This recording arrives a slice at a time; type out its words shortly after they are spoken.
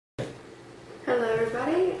Hello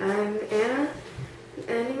everybody, I'm Anna,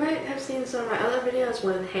 and you might have seen some of my other videos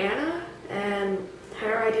with Hannah and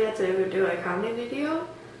her idea to do a comedy video.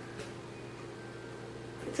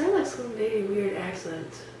 It sounded like some very weird accent.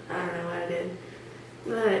 I don't know what I did.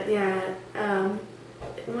 But yeah,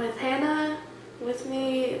 with Hannah with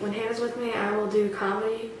me, when Hannah's with me, I will do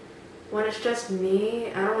comedy. When it's just me,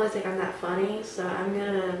 I don't really think I'm that funny, so I'm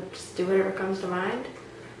gonna just do whatever comes to mind.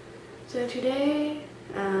 So today,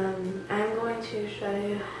 I'm going to show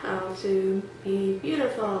you how to be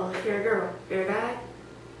beautiful. If you're a girl, if you're a guy,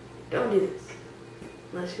 don't do this.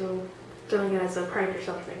 Unless you're doing it as a prank or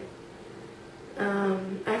something.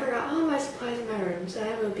 I forgot all my supplies in my room, so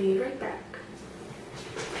I will be right back.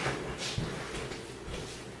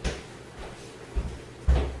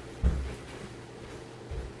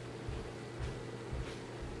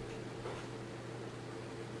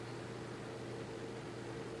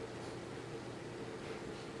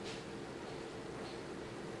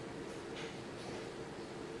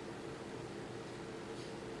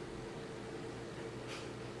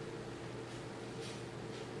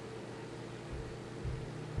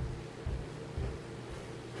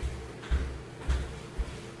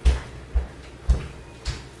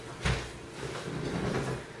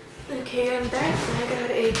 Okay, I'm back and I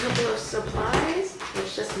got a couple of supplies.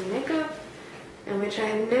 It's just makeup, in which I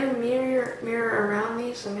have no mirror around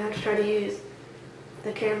me, so I'm going to try to use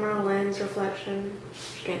the camera lens reflection,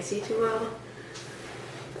 which you can't see too well.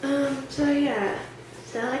 So yeah,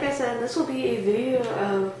 so like I said, this will be a video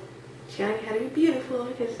of showing you how to be beautiful,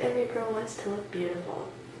 because every girl wants to look beautiful.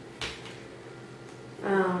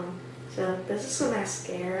 So this is some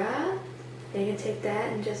mascara. You can take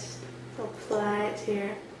that and just apply it to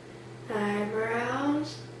your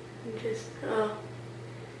eyebrows, and just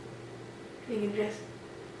you can just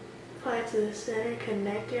apply it to the center,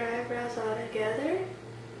 connect your eyebrows all together,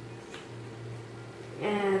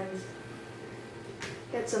 and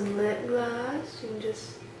get some lip gloss. You can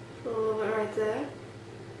just put a little bit right there.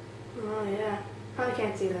 Oh yeah, probably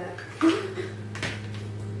can't see that.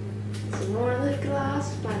 Some more lip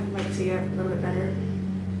gloss. Mine might see it a little bit better.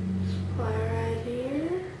 Just apply right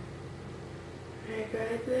here.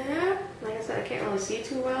 Right there. Like I said, I can't really see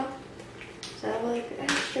too well, so I will look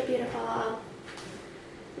extra beautiful.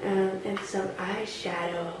 And some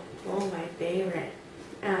eyeshadow. Oh, my favorite.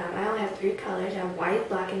 I only have 3 colors. I have white,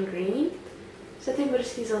 black, and green. So I think we'll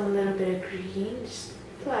just use a little bit of green. Just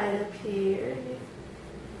apply it up here.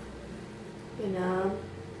 You know,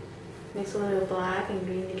 mix a little bit of black and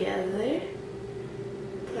green together.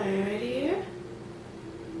 Apply right here.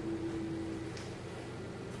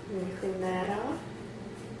 And clean that off.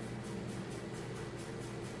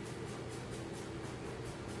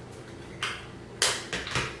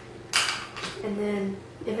 And then,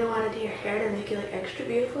 if you want to do your hair to make you look extra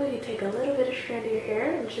beautiful, you take a little bit of strand of your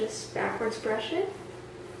hair and just backwards brush it.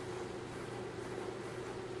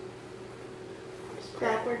 Just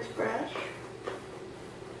backwards brush.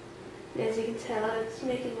 And as you can tell, it's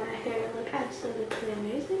making my hair look absolutely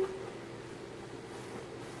amazing.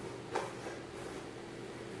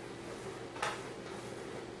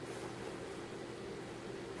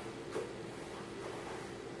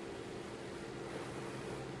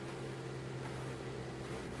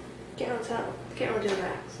 Can't really do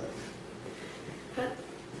that, so. But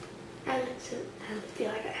I feel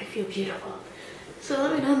like I feel beautiful. So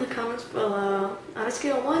let me know in the comments below, on a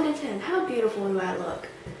scale of 1 to 10, how beautiful do I look?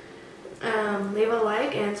 Leave a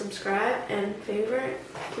like and subscribe and favorite,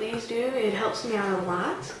 please do. It helps me out a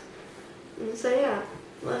lot. And so yeah,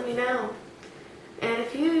 let me know. And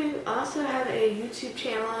if you also have a YouTube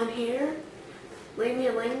channel on here, leave me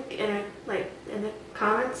a link in the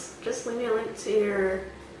comments. Just leave me a link to your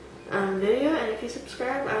video, and if you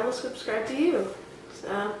subscribe, I will subscribe to you.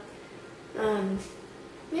 So,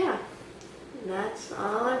 yeah, that's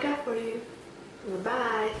all I've got for you. Bye.